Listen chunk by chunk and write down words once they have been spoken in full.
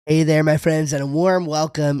Hey there, my friends, and a warm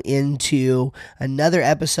welcome into another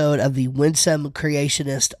episode of the Winsome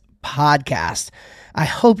Creationist podcast. I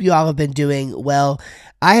hope you all have been doing well.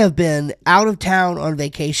 I have been out of town on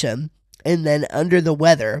vacation and then under the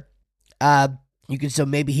weather. Uh, you can still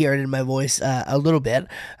maybe hear it in my voice a little bit.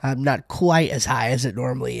 I'm not quite as high as it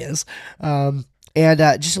normally is. And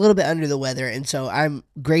just a little bit under the weather. And so I'm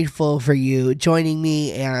grateful for you joining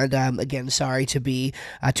me. And again, sorry to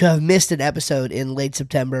have missed an episode in late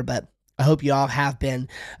September, but I hope you all have been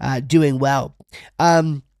doing well.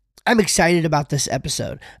 I'm excited about this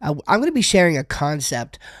episode. I'm going to be sharing a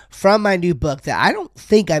concept from my new book that I don't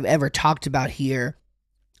think I've ever talked about here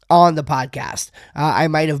on the podcast. I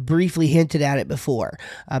might have briefly hinted at it before,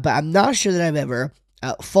 but I'm not sure that I've ever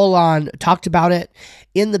full on talked about it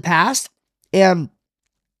in the past. And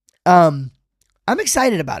I'm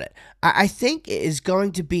excited about it. I think it is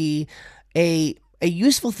going to be a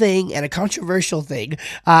useful thing and a controversial thing.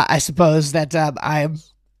 I suppose that I'm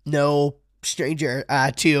no stranger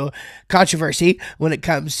to controversy when it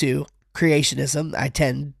comes to creationism. I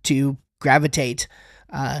tend to gravitate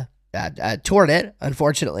toward it,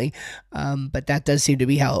 unfortunately, but that does seem to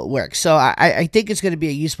be how it works. So I think it's going to be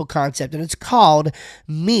a useful concept, and it's called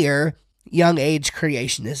mere young age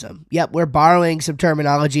creationism. Yep, we're borrowing some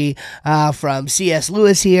terminology from C.S.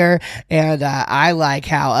 Lewis here, and I like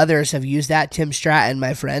how others have used that. Tim Stratton,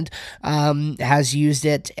 my friend, has used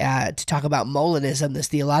it to talk about Molinism, this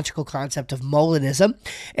theological concept of Molinism,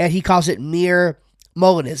 and he calls it mere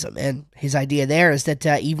Molinism. And his idea there is that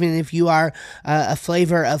even if you are a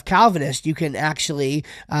flavor of Calvinist, you can actually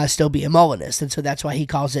still be a Molinist. And so that's why he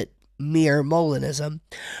calls it mere Molinism.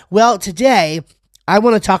 Well, today I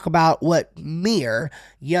want to talk about what mere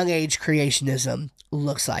young age creationism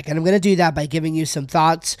looks like. And I'm going to do that by giving you some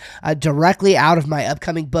thoughts directly out of my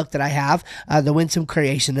upcoming book that I have, The Winsome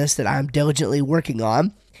Creationist, that I'm diligently working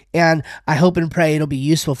on. And I hope and pray it'll be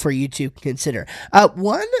useful for you to consider.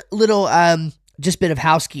 One little just bit of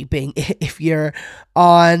housekeeping if you're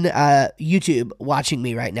on YouTube watching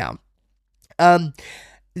me right now.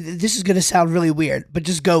 This is going to sound really weird, but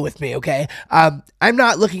just go with me, okay? I'm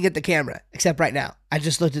not looking at the camera, except right now. I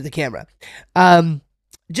just looked at the camera.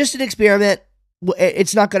 Just an experiment.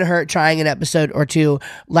 It's not going to hurt trying an episode or two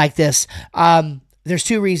like this. There's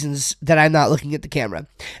two reasons that I'm not looking at the camera.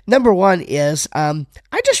 Number one is I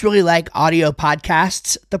just really like audio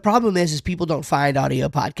podcasts. The problem is people don't find audio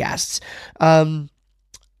podcasts.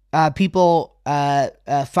 People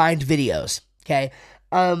find videos, okay?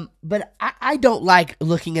 But I don't like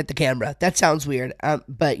looking at the camera. That sounds weird.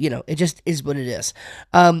 But it just is what it is.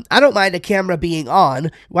 I don't mind a camera being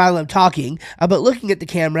on while I'm talking, but looking at the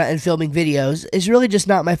camera and filming videos is really just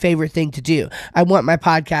not my favorite thing to do. I want my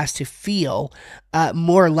podcast to feel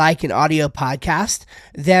more like an audio podcast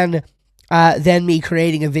than me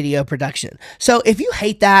creating a video production. So if you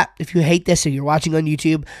hate that, if you hate this, and you're watching on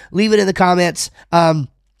YouTube, leave it in the comments.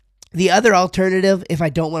 The other alternative, if I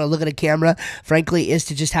don't want to look at a camera, frankly, is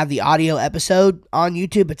to just have the audio episode on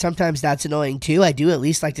YouTube, but sometimes that's annoying too. I do at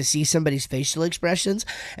least like to see somebody's facial expressions,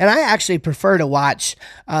 and I actually prefer to watch,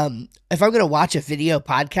 if I'm going to watch a video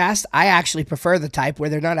podcast, I actually prefer the type where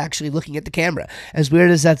they're not actually looking at the camera, as weird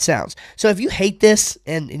as that sounds. So if you hate this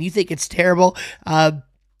and you think it's terrible, and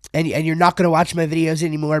you're not going to watch my videos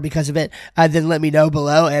anymore because of it, then let me know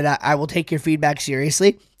below, and I will take your feedback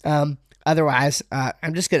seriously. Otherwise,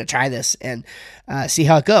 I'm just going to try this and see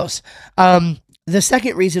how it goes. The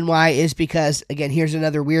second reason why is because, again, here's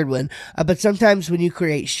another weird one, but sometimes when you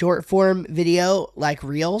create short form video like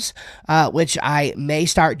Reels, which I may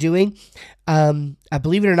start doing,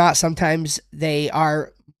 believe it or not, sometimes they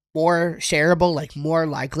are more shareable, like more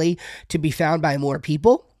likely to be found by more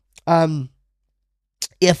people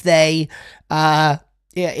if they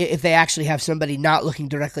actually have somebody not looking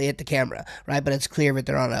directly at the camera, right? But it's clear that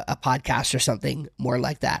they're on a podcast or something more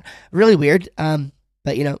like that. Really weird.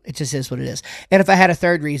 But it just is what it is. And if I had a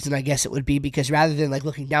third reason, I guess it would be because rather than like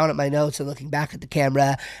looking down at my notes and looking back at the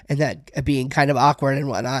camera and that being kind of awkward and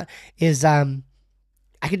whatnot, is I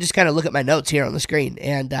could just kind of look at my notes here on the screen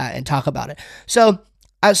and talk about it. So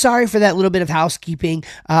sorry for that little bit of housekeeping,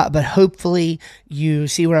 but hopefully you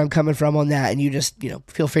see where I'm coming from on that, and you just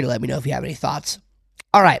feel free to let me know if you have any thoughts.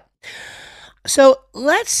 All right, so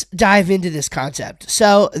let's dive into this concept.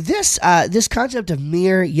 So this concept of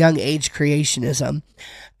mere young age creationism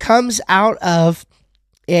comes out of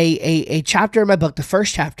a chapter in my book, the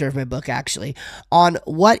first chapter of my book, actually, on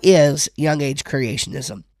what is young age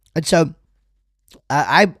creationism. And so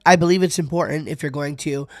I believe it's important if you're going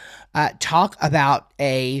to talk about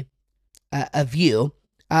a view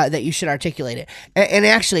that you should articulate it. And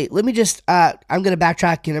actually, let me just, I'm going to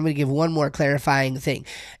backtrack and I'm going to give one more clarifying thing.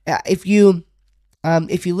 If you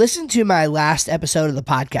listen to my last episode of the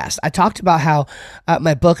podcast, I talked about how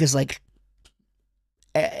my book is like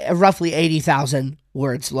roughly 80,000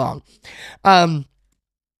 words long. Well,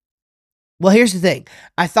 here's the thing.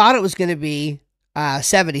 I thought it was going to be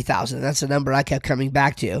 70,000. That's the number I kept coming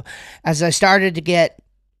back to. As I started to get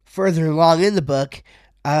further along in the book,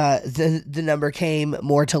 the number came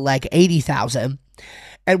more to like 80,000.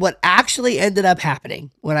 And what actually ended up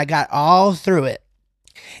happening when I got all through it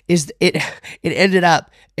is it ended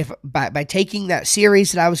up, if by taking that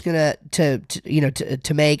series that I was gonna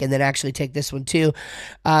to make, and then actually take this one too,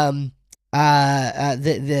 what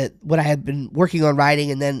I had been working on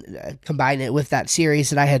writing, and then combine it with that series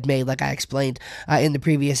that I had made, like I explained in the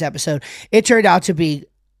previous episode, it turned out to be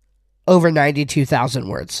over 92,000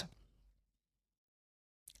 words.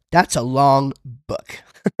 That's a long book,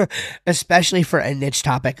 especially for a niche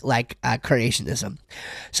topic like creationism.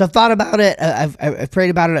 So I've thought about it. I've prayed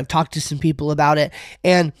about it. I've talked to some people about it.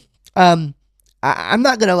 And I'm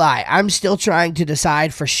not going to lie. I'm still trying to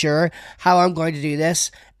decide for sure how I'm going to do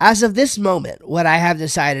this. As of this moment, what I have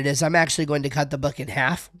decided is I'm actually going to cut the book in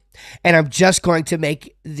half. And I'm just going to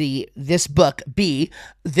make this book be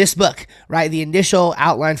this book, right? The initial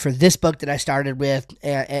outline for this book that I started with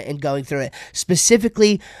and going through it.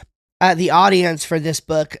 Specifically, the audience for this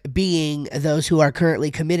book being those who are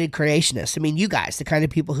currently committed creationists. I mean, you guys, the kind of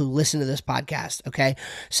people who listen to this podcast, okay?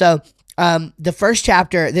 So the first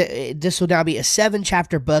chapter, this will now be a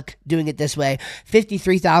 7-chapter book, doing it this way,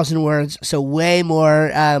 53,000 words, so way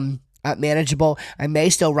more manageable. I may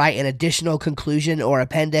still write an additional conclusion or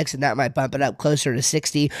appendix, and that might bump it up closer to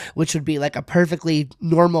 60, which would be like a perfectly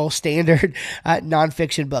normal standard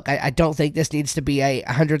nonfiction book. I don't think this needs to be a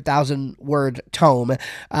 100,000 word tome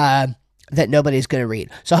that nobody's going to read.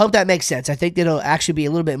 So I hope that makes sense. I think that it'll actually be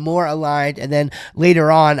a little bit more aligned, and then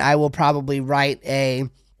later on I will probably write a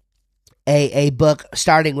book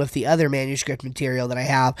starting with the other manuscript material that I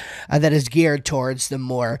have that is geared towards the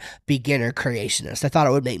more beginner creationist. I thought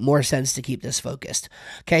it would make more sense to keep this focused.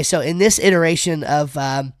 Okay, so in this iteration of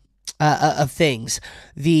things,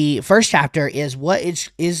 the first chapter is what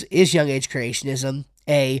is young age creationism,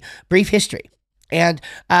 a brief history. And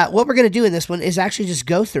what we're going to do in this one is actually just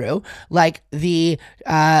go through like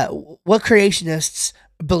what creationists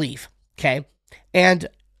believe, okay, and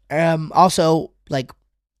also like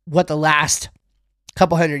what the last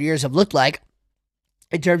couple hundred years have looked like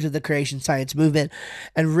in terms of the creation science movement,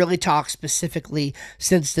 and really talk specifically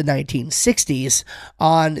since the 1960s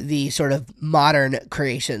on the sort of modern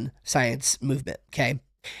creation science movement, okay?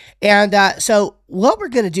 And so what we're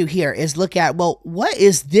going to do here is look at, well, what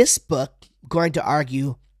is this book going to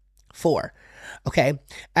argue for? Okay,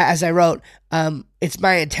 as I wrote, it's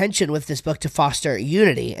my intention with this book to foster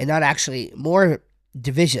unity and not actually more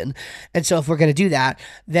division. And so if we're going to do that,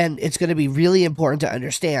 then it's going to be really important to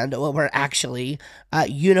understand what we're actually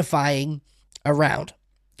unifying around.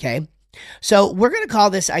 Okay, so we're going to call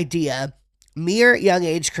this idea mere young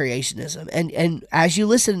age creationism. And as you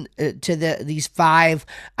listen to these 5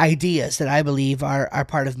 ideas that I believe are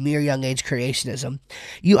part of mere young age creationism,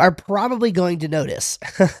 you are probably going to notice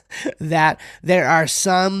that there are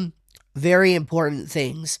some very important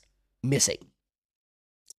things missing.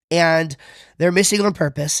 And they're missing on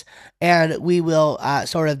purpose, and we will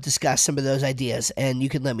sort of discuss some of those ideas, and you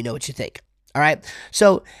can let me know what you think. All right,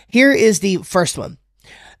 so here is the first one.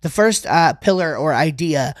 The first pillar or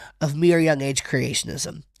idea of mere young age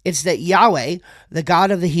creationism. It's that Yahweh, the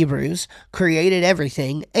God of the Hebrews, created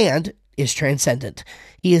everything and is transcendent.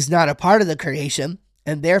 He is not a part of the creation,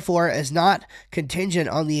 and therefore is not contingent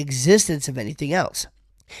on the existence of anything else.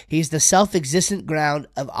 He's the self-existent ground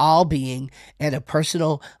of all being and a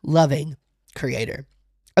personal, loving creator.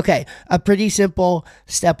 Okay, a pretty simple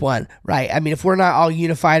step 1, right? I mean, if we're not all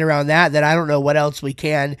unified around that, then I don't know what else we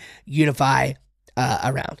can unify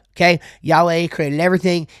around, okay? Yahweh created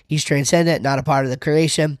everything. He's transcendent, not a part of the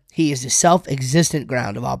creation. He is the self-existent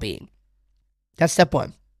ground of all being. That's step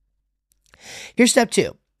 1. Here's step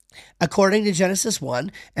 2. According to Genesis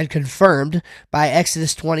 1 and confirmed by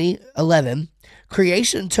Exodus 20:11,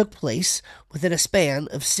 creation took place within a span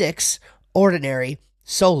of 6 ordinary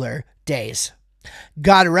solar days.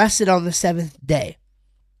 God rested on the 7th day.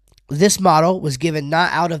 This model was given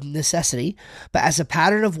not out of necessity, but as a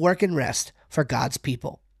pattern of work and rest for God's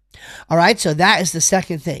people. All right, so that is the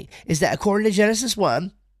second thing, is that according to Genesis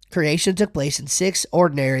 1, creation took place in 6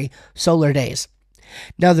 ordinary solar days.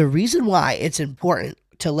 Now, the reason why it's important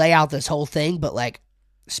to lay out this whole thing, but like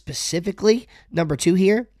specifically number 2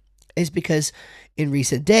 here, is because in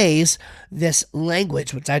recent days, this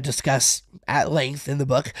language, which I discuss at length in the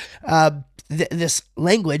book, this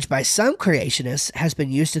language by some creationists has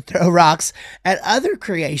been used to throw rocks at other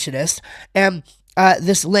creationists, and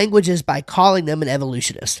this language is by calling them an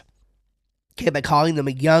evolutionist. Okay, by calling them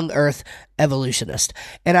a young Earth evolutionist.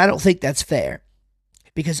 And I don't think that's fair,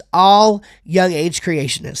 because all young age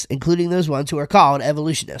creationists, including those ones who are called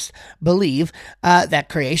evolutionists, believe that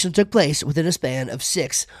creation took place within a span of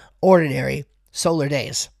 6 ordinary solar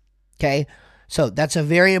days. Okay, so that's a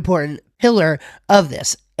very important pillar of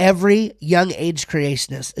this. Every young age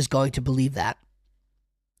creationist is going to believe that.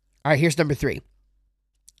 All right, here's number 3.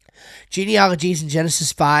 Genealogies in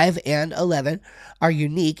Genesis 5 and 11 are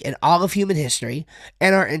unique in all of human history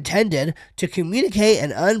and are intended to communicate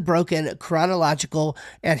an unbroken chronological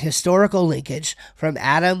and historical linkage from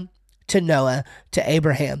Adam to Noah to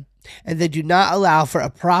Abraham, and they do not allow for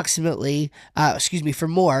for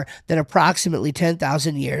more than approximately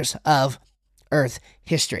 10,000 years of Earth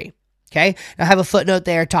history. Okay, I have a footnote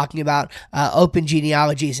there talking about open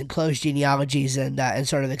genealogies and closed genealogies, and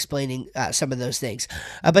sort of explaining some of those things.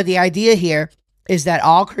 But the idea here is that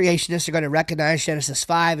all creationists are going to recognize Genesis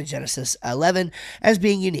 5 and Genesis 11 as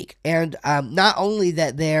being unique, and not only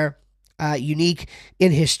that they're unique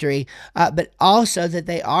in history, but also that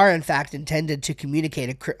they are in fact intended to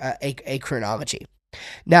communicate a chronology.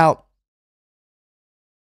 Now,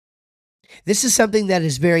 this is something that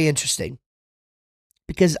is very interesting,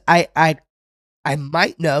 because I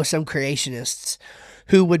might know some creationists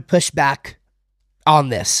who would push back on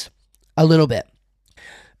this a little bit.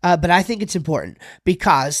 But I think it's important,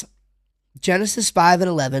 because Genesis 5 and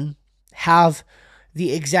 11 have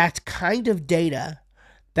the exact kind of data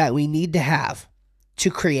that we need to have to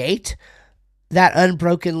create that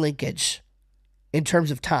unbroken linkage in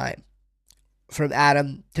terms of time from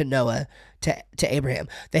Adam to Noah to Abraham.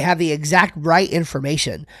 They have the exact right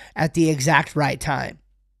information at the exact right time.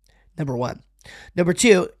 Number 1. Number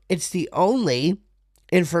 2, it's the only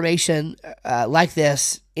information like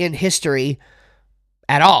this in history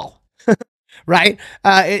at all, right?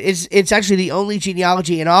 It's actually the only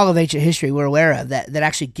genealogy in all of ancient history we're aware of that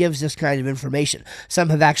actually gives this kind of information. Some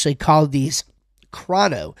have actually called these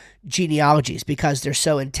chrono genealogies because they're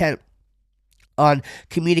so intent on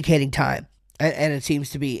communicating time, and it seems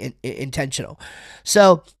to be intentional.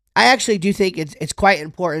 So I actually do think it's quite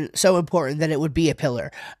important, so important that it would be a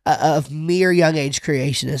pillar of mere young age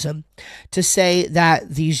creationism to say that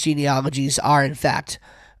these genealogies are in fact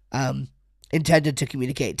intended to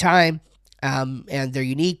communicate time, and they're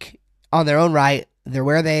unique on their own right. They're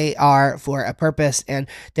where they are for a purpose, and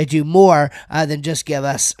they do more than just give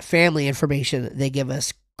us family information. They give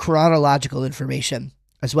us chronological information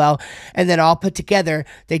as well, and then all put together,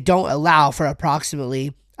 they don't allow for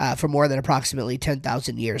more than approximately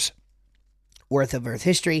 10,000 years worth of Earth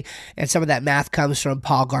history, and some of that math comes from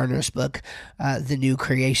Paul Gardner's book, The New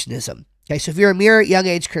Creationism. Okay, so if you're a mere young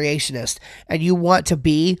age creationist and you want to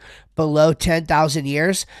be below 10,000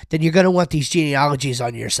 years, then you're going to want these genealogies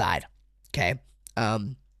on your side. Okay,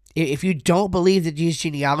 if you don't believe that these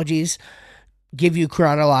genealogies give you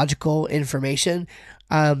chronological information,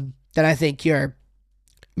 then I think your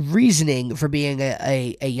reasoning for being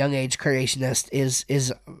a young age creationist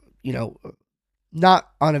is not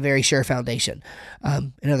on a very sure foundation.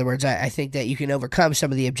 In other words, I think that you can overcome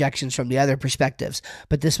some of the objections from the other perspectives,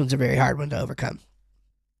 but this one's a very hard one to overcome.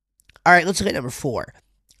 All right, let's look at number 4.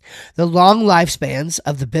 The long lifespans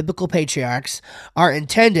of the biblical patriarchs are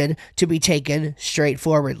intended to be taken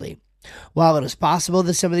straightforwardly. While it is possible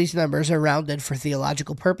that some of these numbers are rounded for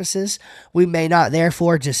theological purposes, we may not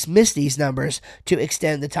therefore dismiss these numbers to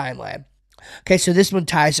extend the timeline. Okay, so this one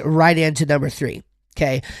ties right into number 3.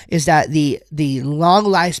 Okay, is that the long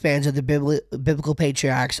lifespans of the biblical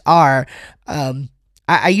patriarchs are,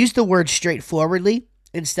 I use the word straightforwardly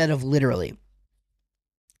instead of literally,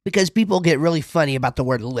 because people get really funny about the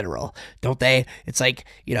word literal, don't they? It's like,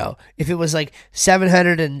 if it was like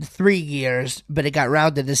 703 years, but it got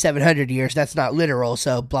rounded to 700 years, that's not literal,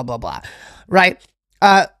 so blah, blah, blah, right?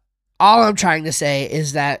 All I'm trying to say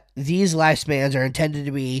is that these lifespans are intended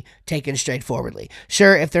to be taken straightforwardly.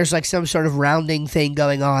 Sure, if there's like some sort of rounding thing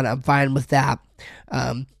going on, I'm fine with that.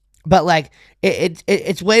 But like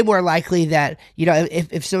it's way more likely that,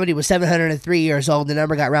 if somebody was 703 years old, the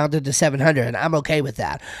number got rounded to 700, and I'm okay with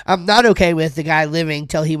that. I'm not okay with the guy living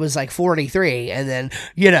till he was like 43, and then,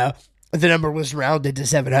 the number was rounded to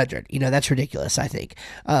 700. That's ridiculous, I think.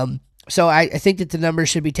 So I think that the numbers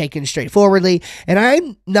should be taken straightforwardly, and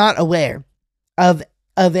I'm not aware of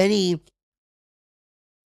any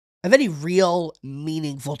of any real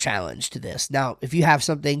meaningful challenge to this. Now, if you have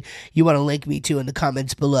something you want to link me to in the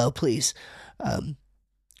comments below, please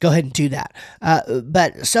go ahead and do that.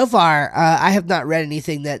 But so far, I have not read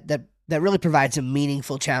anything that really provides a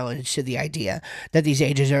meaningful challenge to the idea that these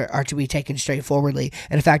ages are to be taken straightforwardly.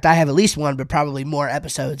 And in fact, I have at least one, but probably more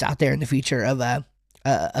episodes out there in the future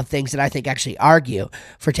of things that I think actually argue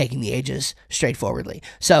for taking the ages straightforwardly.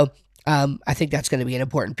 So I think that's going to be an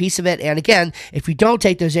important piece of it. And again, if you don't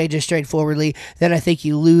take those ages straightforwardly, then I think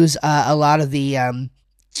you lose a lot of the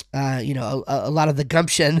a lot of the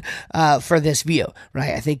gumption for this view,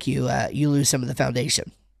 right? I think you lose some of the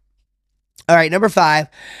foundation. All right, number 5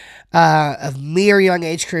 of mere young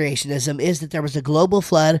age creationism is that there was a global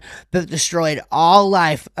flood that destroyed all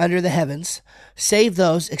life under the heavens, save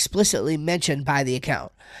those explicitly mentioned by the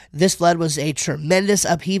account. This flood was a tremendous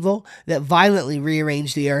upheaval that violently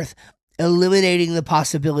rearranged the earth, eliminating the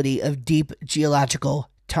possibility of deep geological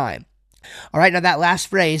time. All right, now that last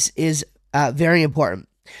phrase is very important.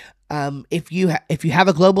 If you have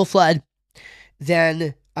a global flood,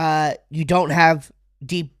 then you don't have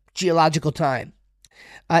deep geological time.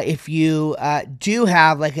 If you do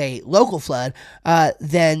have like a local flood,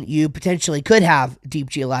 then you potentially could have deep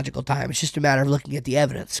geological time. It's just a matter of looking at the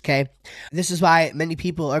evidence, okay? This is why many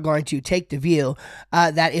people are going to take the view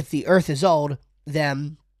that if the earth is old,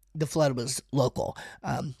 then the flood was local,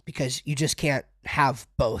 because you just can't have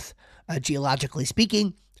both. Geologically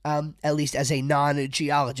speaking, at least as a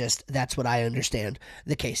non-geologist, that's what I understand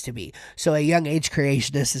the case to be. So a young age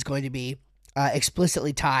creationist is going to be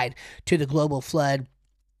explicitly tied to the global flood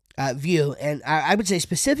view, and I would say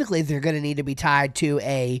specifically they're going to need to be tied to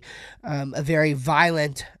a very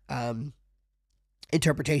violent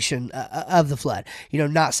interpretation of the flood.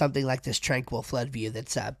 Not something like this tranquil flood view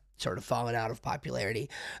that's sort of fallen out of popularity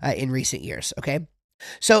in recent years. Okay.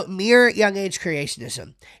 So, mere young age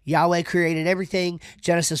creationism. Yahweh created everything.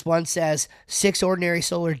 Genesis 1 says 6 ordinary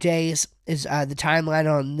solar days is the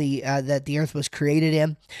timeline on that the earth was created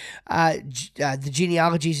in. The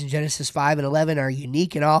genealogies in Genesis 5 and 11 are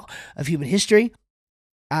unique in all of human history.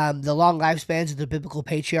 The long lifespans of the biblical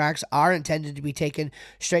patriarchs are intended to be taken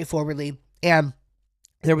straightforwardly, and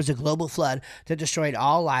there was a global flood that destroyed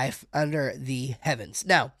all life under the heavens.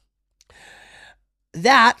 Now,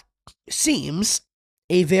 that seems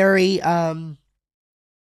a very, in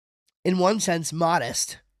one sense,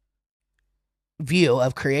 modest view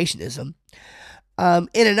of creationism. In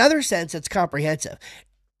another sense, it's comprehensive.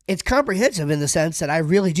 It's comprehensive in the sense that I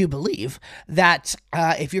really do believe that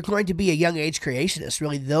if you're going to be a young age creationist,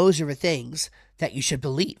 really those are the things that you should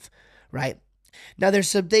believe, right? Now, there's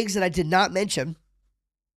some things that I did not mention,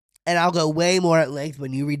 and I'll go way more at length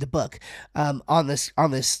when you read the book on this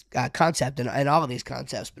concept and all of these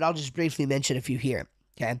concepts, but I'll just briefly mention a few here.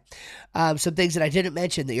 Okay. Some things that I didn't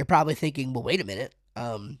mention that you're probably thinking, well, wait a minute.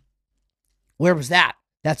 Where was that?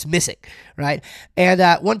 That's missing, right?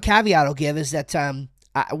 And one caveat I'll give is that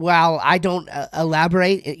while I don't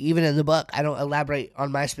elaborate, even in the book, I don't elaborate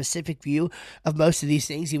on my specific view of most of these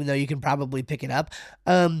things, even though you can probably pick it up.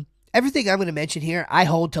 Everything I'm going to mention here, I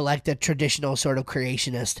hold to like the traditional sort of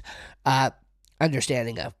creationist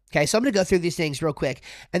understanding of. Okay, so I'm going to go through these things real quick,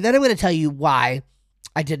 and then I'm going to tell you why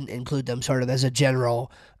I didn't include them sort of as a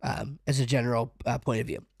general point of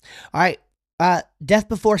view. All right. Death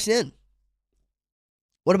before sin.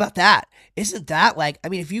 What about that? Isn't that like, I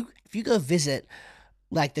mean, if you go visit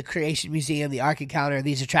like the Creation Museum, the Ark Encounter,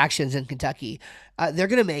 these attractions in Kentucky, they're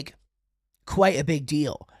going to make quite a big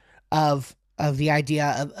deal of the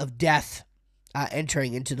idea of death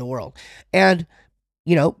entering into the world. And,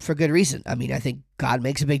 for good reason. I mean, I think God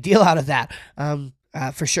makes a big deal out of that.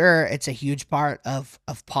 For sure, it's a huge part of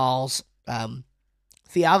Paul's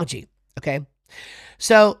theology. Okay,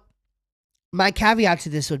 so my caveat to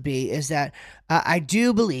this would be is that I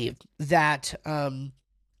do believe that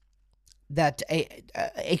that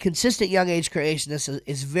a consistent young age creationist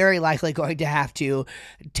is very likely going to have to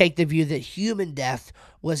take the view that human death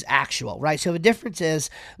was actual, right? So the difference is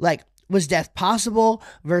like, was death possible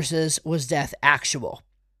versus was death actual?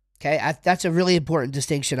 Okay, that's a really important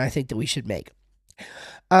distinction I think that we should make.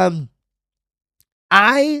 I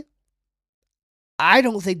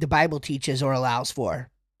don't think the Bible teaches or allows for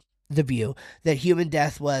the view that human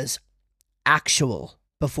death was actual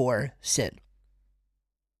before sin.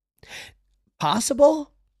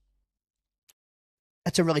 Possible?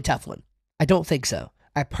 That's a really tough one. I don't think so.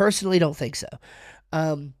 I personally don't think so.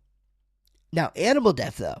 Now, animal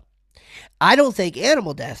death, though. I don't think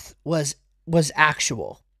animal death was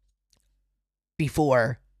actual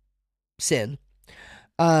before sin.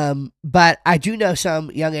 But I do know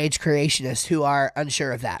some young age creationists who are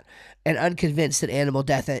unsure of that. and unconvinced that animal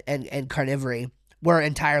death and carnivory were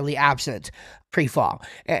entirely absent pre-fall.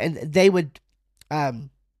 And they would, I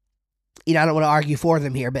don't want to argue for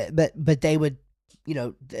them here, but they would,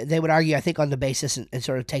 they would argue, I think, on the basis and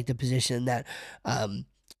sort of take the position that um,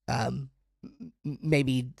 um,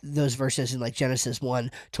 maybe those verses in like Genesis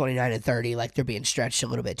 1:29 and 30, like they're being stretched a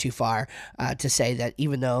little bit too far to say that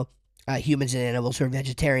even though humans and animals were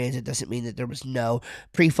vegetarians, it doesn't mean that there was no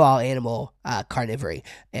pre-fall animal carnivory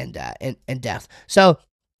and death. So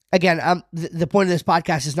again, the point of this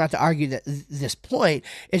podcast is not to argue that this point.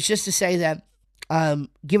 It's just to say that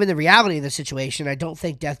given the reality of the situation, I don't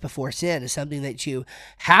think death before sin is something that you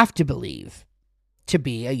have to believe to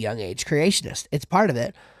be a young age creationist. It's part of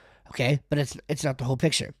it, okay, but it's not the whole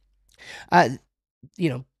picture.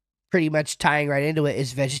 Pretty much tying right into it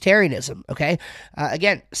is vegetarianism, okay?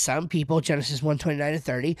 Again, some people, Genesis 1:29 and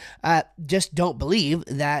 30, just don't believe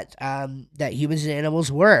that that humans and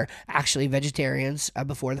animals were actually vegetarians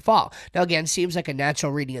before the fall. Now, again, seems like a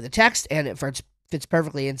natural reading of the text, and it fits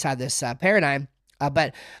perfectly inside this paradigm,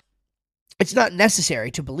 but it's not necessary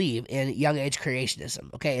to believe in young age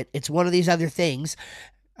creationism, okay? It's one of these other things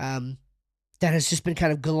that has just been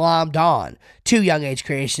kind of glommed on to young age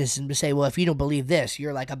creationism to say, well, if you don't believe this,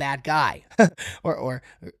 you're like a bad guy, or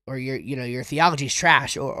your theology's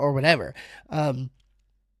trash, or whatever. And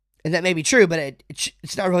that may be true, but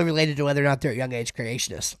it's not really related to whether or not they're young age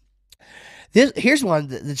creationists. Here's one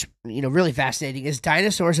that's really fascinating: is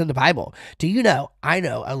dinosaurs in the Bible. Do you know? I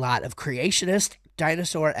know a lot of creationist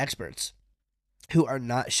dinosaur experts who are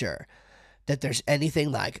not sure that there's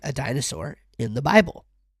anything like a dinosaur in the Bible.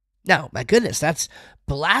 Now, my goodness, that's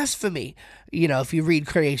blasphemy, if you read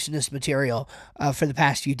creationist material for the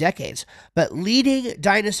past few decades. But leading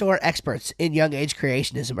dinosaur experts in young age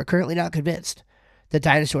creationism are currently not convinced that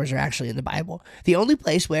dinosaurs are actually in the Bible. The only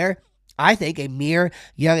place where I think a mere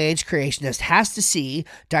young age creationist has to see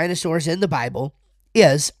dinosaurs in the Bible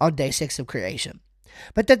is on day 6 of creation.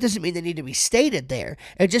 But that doesn't mean they need to be stated there.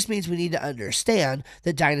 It just means we need to understand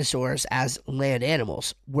that dinosaurs as land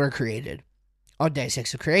animals were created on day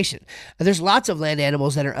 6 of creation. There's lots of land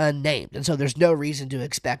animals that are unnamed, and so there's no reason to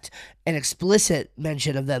expect an explicit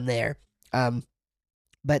mention of them there.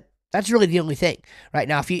 But that's really the only thing right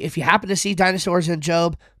now. If you happen to see dinosaurs in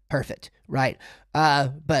Job, perfect, right?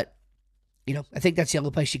 But I think that's the only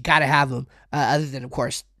place you got to have them, other than, of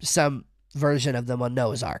course, some version of them on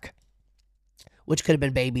Noah's Ark, which could have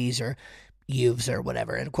been babies or youths or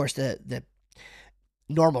whatever. And of course, the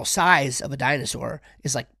normal size of a dinosaur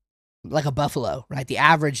is like a buffalo, right? The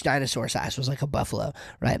average dinosaur size was like a buffalo,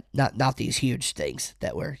 right? Not these huge things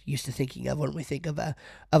that we're used to thinking of when we think of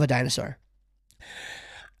a dinosaur.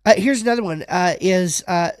 Here's another one: is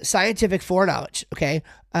scientific foreknowledge. Okay,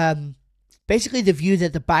 basically the view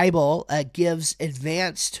that the Bible gives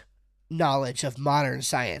advanced knowledge of modern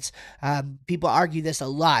science. People argue this a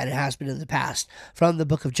lot, and it has been in the past from the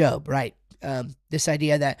Book of Job, right? This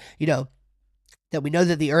idea that that we know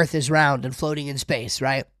that the Earth is round and floating in space,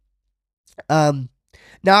 right? Now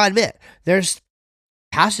I admit there's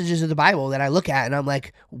passages of the Bible that I look at and I'm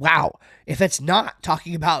like, wow, if it's not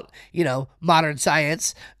talking about, modern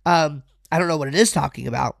science, I don't know what it is talking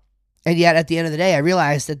about. And yet at the end of the day, I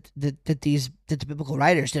realized that the biblical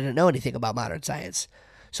writers didn't know anything about modern science.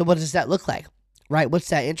 So what does that look like? Right? What's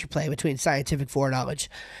that interplay between scientific foreknowledge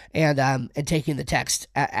and taking the text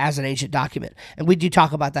as an ancient document? And we do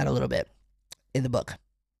talk about that a little bit in the book.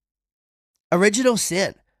 Original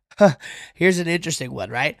sin. Here's an interesting one,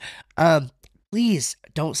 right? Please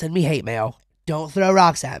don't send me hate mail. Don't throw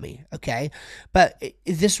rocks at me, okay? But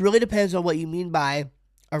this really depends on what you mean by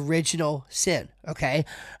original sin, okay?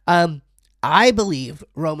 I believe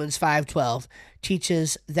Romans 5:12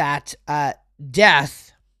 teaches that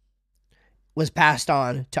death was passed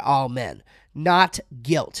on to all men, not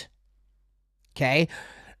guilt, okay?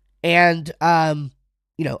 And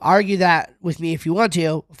argue that with me if you want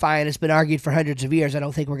to. Fine, it's been argued for hundreds of years. I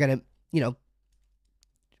don't think we're going to,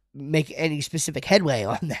 make any specific headway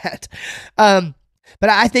on that. But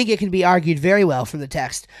I think it can be argued very well from the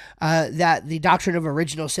text that the doctrine of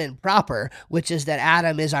original sin proper, which is that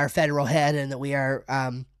Adam is our federal head and that we are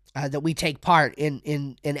that we take part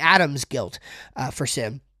in Adam's guilt for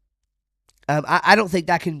sin. I don't think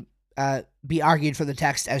that can be argued from the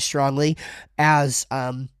text as strongly as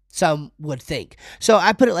some would think. So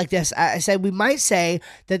I put it like this. I said we might say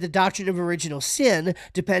that the doctrine of original sin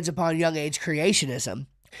depends upon young age creationism,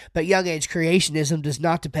 but young age creationism does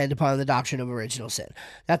not depend upon the doctrine of original sin.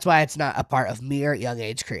 That's why it's not a part of mere young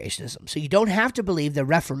age creationism. So you don't have to believe the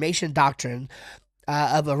Reformation doctrine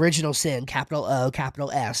of original sin, capital O,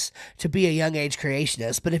 capital S, to be a young age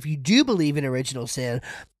creationist. But if you do believe in original sin,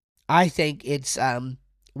 I think it's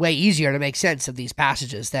way easier to make sense of these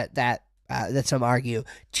passages that some argue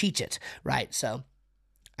teach it, right? So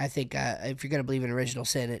I think if you're going to believe in original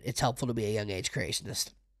sin, it's helpful to be a young age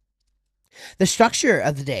creationist. The structure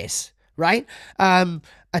of the days, right? A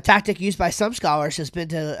tactic used by some scholars has been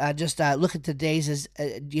to just look at the days as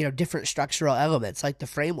different structural elements, like the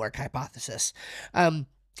framework hypothesis.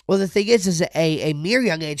 Well, the thing is a mere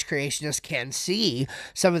young age creationist can see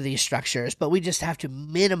some of these structures, but we just have to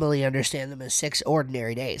minimally understand them as 6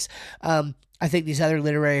 ordinary days. I think these other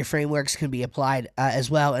literary frameworks can be applied as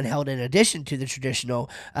well and held in addition to the traditional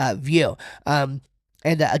view. And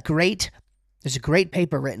there's a great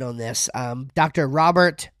paper written on this. Dr.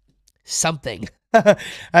 Robert something.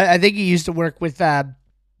 I think he used to work with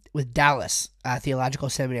Dallas Theological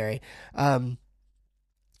Seminary.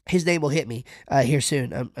 His name will hit me here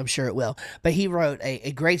soon. I'm sure it will. But he wrote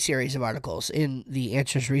a great series of articles in the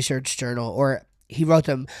Answers Research Journal, or he wrote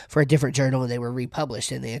them for a different journal and they were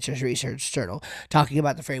republished in the Answers Research Journal, talking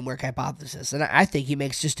about the framework hypothesis. And I think he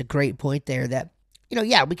makes just a great point there that,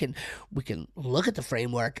 we can look at the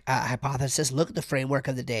framework hypothesis, look at the framework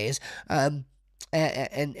of the days,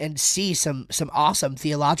 and see some awesome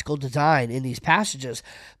theological design in these passages.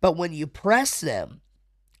 But when you press them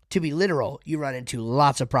to be literal, you run into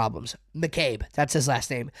lots of problems. McCabe, that's his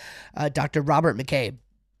last name, Dr. Robert McCabe,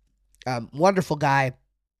 wonderful guy,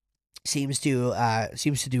 seems to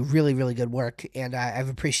do really, really good work, and I've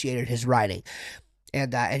appreciated his writing.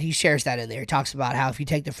 And he shares that in there. He talks about how if you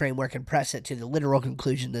take the framework and press it to the literal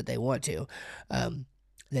conclusion that they want to, then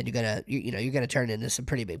you're gonna turn into some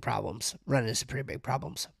pretty big problems. Run into some pretty big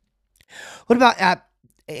problems. What about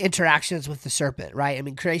interactions with the serpent, right? I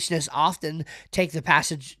mean, creationists often take the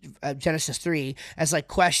passage of Genesis 3 as like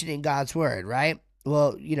questioning God's word, right?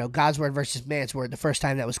 Well, God's word versus man's word. The first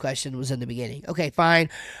time that was questioned was in the beginning. Okay, fine.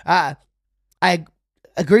 I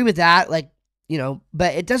agree with that.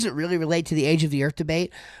 But it doesn't really relate to the age of the earth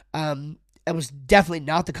debate. It was definitely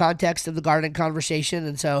not the context of the garden conversation.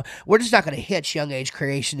 And so we're just not going to hitch young age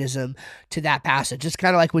creationism to that passage. It's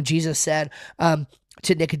kind of like when Jesus said,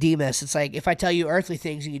 to Nicodemus, it's like, if I tell you earthly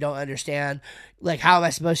things and you don't understand, like, how am I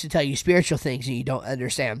supposed to tell you spiritual things and you don't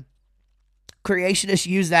understand? Creationists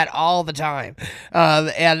use that all the time.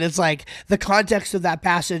 And it's like the context of that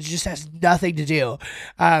passage just has nothing to do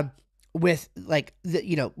with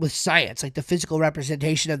with science, like the physical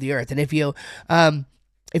representation of the earth. And if you want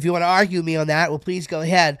to argue me on that, well, please go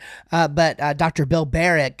ahead. But Dr. Bill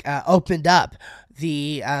Barrick opened up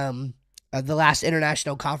the last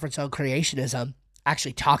International Conference on Creationism,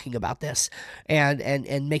 actually talking about this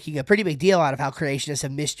and making a pretty big deal out of how creationists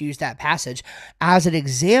have misused that passage as an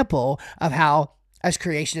example of how, as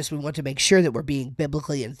creationists, we want to make sure that we're being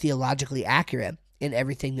biblically and theologically accurate in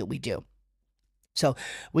everything that we do. So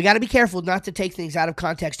we got to be careful not to take things out of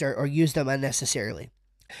context or use them unnecessarily.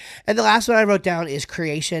 And the last one I wrote down is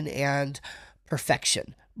creation and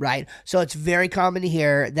perfection, right? So it's very common to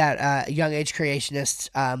hear that young age creationists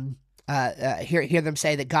hear them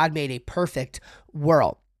say that God made a perfect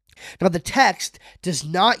world. Now, the text does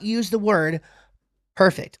not use the word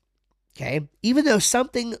perfect, okay? Even though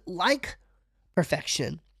something like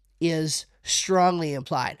perfection is strongly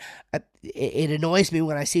implied. It annoys me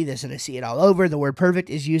when I see this, and I see it all over. The word perfect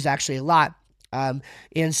is used actually a lot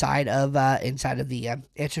inside of the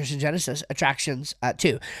Answers in Genesis attractions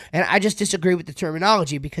too. And I just disagree with the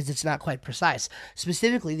terminology because it's not quite precise.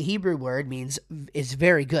 Specifically, the Hebrew word is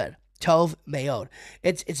very good. Tov meod.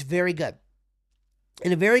 It's very good.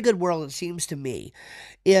 And a very good world, it seems to me,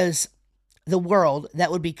 is the world that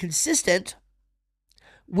would be consistent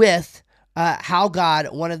with how God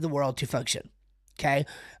wanted the world to function. Okay?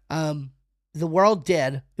 The world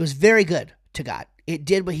it was very good to God. It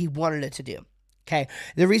did what he wanted it to do. Okay?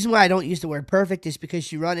 The reason why I don't use the word perfect is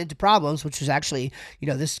because you run into problems, which was actually,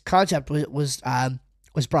 this concept was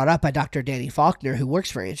brought up by Dr. Danny Faulkner, who works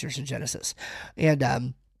for Answers in Genesis.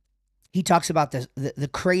 And he talks about the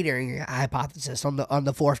cratering hypothesis on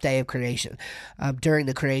the fourth day of creation, during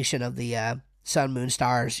the creation of the sun, moon,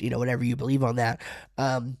 stars, whatever you believe on that.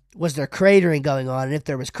 Was there cratering going on? And if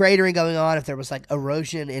there was cratering going on, if there was like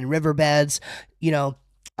erosion in riverbeds,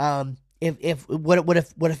 what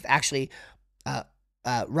if actually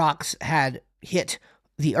rocks had hit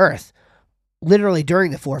the earth literally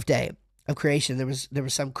during the fourth day of creation? There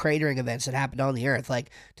was some cratering events that happened on the earth. Like,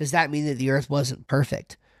 does that mean that the earth wasn't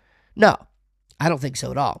perfect? No, I don't think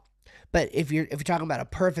so at all. But if you're talking about a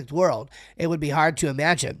perfect world, it would be hard to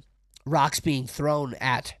imagine rocks being thrown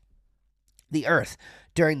at the earth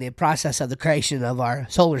during the process of the creation of our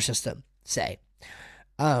solar system, say.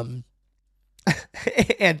 And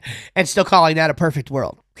still calling that a perfect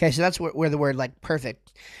world. Okay, so that's where the word like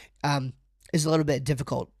perfect is a little bit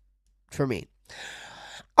difficult for me.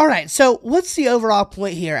 All right, so what's the overall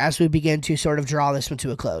point here as we begin to sort of draw this one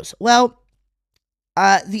to a close? Well,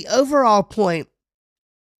 the overall point,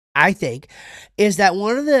 I think, is that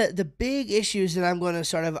one of the big issues that I'm going to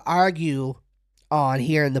sort of argue on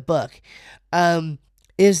here in the book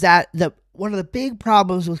is that one of the big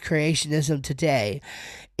problems with creationism today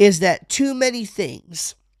is that too many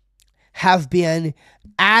things have been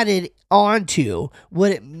added onto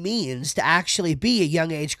what it means to actually be a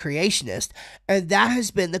young age creationist, and that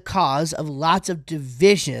has been the cause of lots of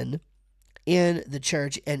division in the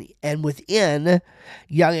church and within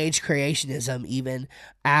young age creationism even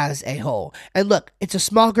as a whole. And look, it's a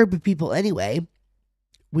small group of people anyway.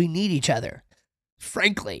 We need each other,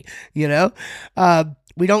 frankly, you know?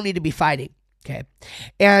 We don't need to be fighting. Okay.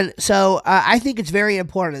 And so I think it's very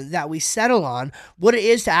important that we settle on what it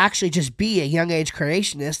is to actually just be a young age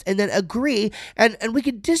creationist, and then agree, and we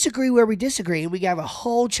can disagree where we disagree, and we can have a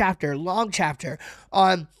whole chapter, long chapter,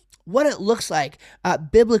 on what it looks like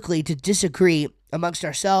biblically to disagree amongst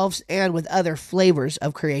ourselves and with other flavors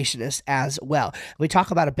of creationists as well. We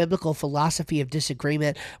talk about a biblical philosophy of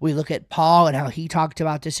disagreement. We look at Paul and how he talked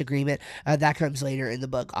about disagreement. That comes later in the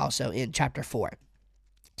book, also in chapter 4.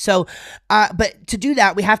 So, but to do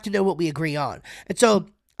that, we have to know what we agree on. And so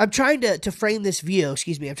I'm trying to frame this view,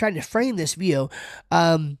 I'm trying to frame this view.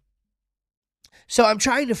 So I'm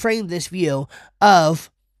trying to frame this view of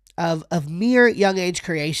mere young age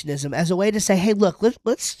creationism as a way to say, hey, look,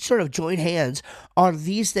 let's sort of join hands on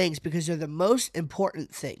these things because they're the most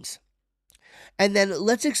important things. And then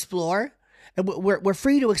let's explore, and we're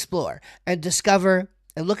free to explore and discover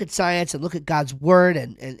and look at science and look at God's word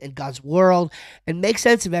and God's world and make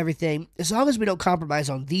sense of everything, as long as we don't compromise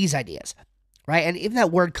on these ideas, right? And even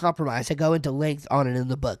that word compromise, I go into length on it in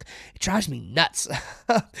the book. It drives me nuts.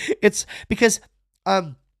 It's because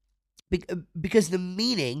the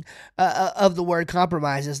meaning of the word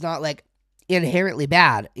compromise is not like inherently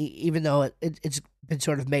bad, even though it's been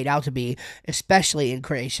sort of made out to be, especially in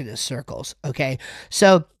creationist circles. Okay,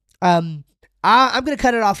 so I'm going to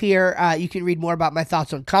cut it off here. You can read more about my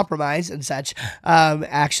thoughts on compromise and such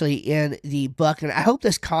actually in the book. And I hope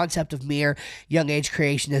this concept of mere young age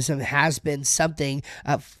creationism has been something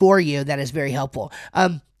for you that is very helpful.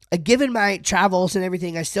 Given my travels and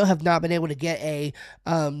everything, I still have not been able to get a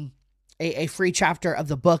free chapter of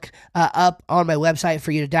the book up on my website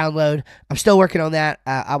for you to download. I'm still working on that.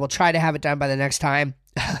 I will try to have it done by the next time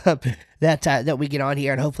that we get on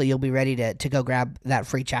here, and hopefully you'll be ready to go grab that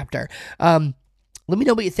free chapter. Let me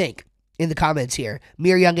know what you think in the comments here.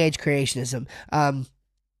 Mere young age creationism.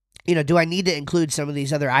 Do I need to include some of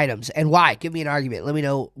these other items, and why? Give me an argument. Let me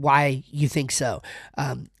know why you think so,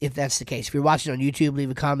 if that's the case. If you're watching on YouTube,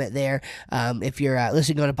 leave a comment there. If you're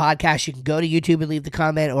listening on a podcast, you can go to YouTube and leave the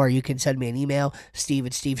comment, or you can send me an email,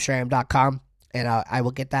 steve@steveshram.com, and I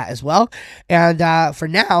will get that as well. And for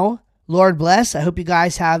now, Lord bless. I hope you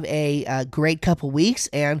guys have a great couple weeks,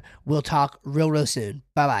 and we'll talk real soon.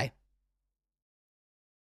 Bye-bye.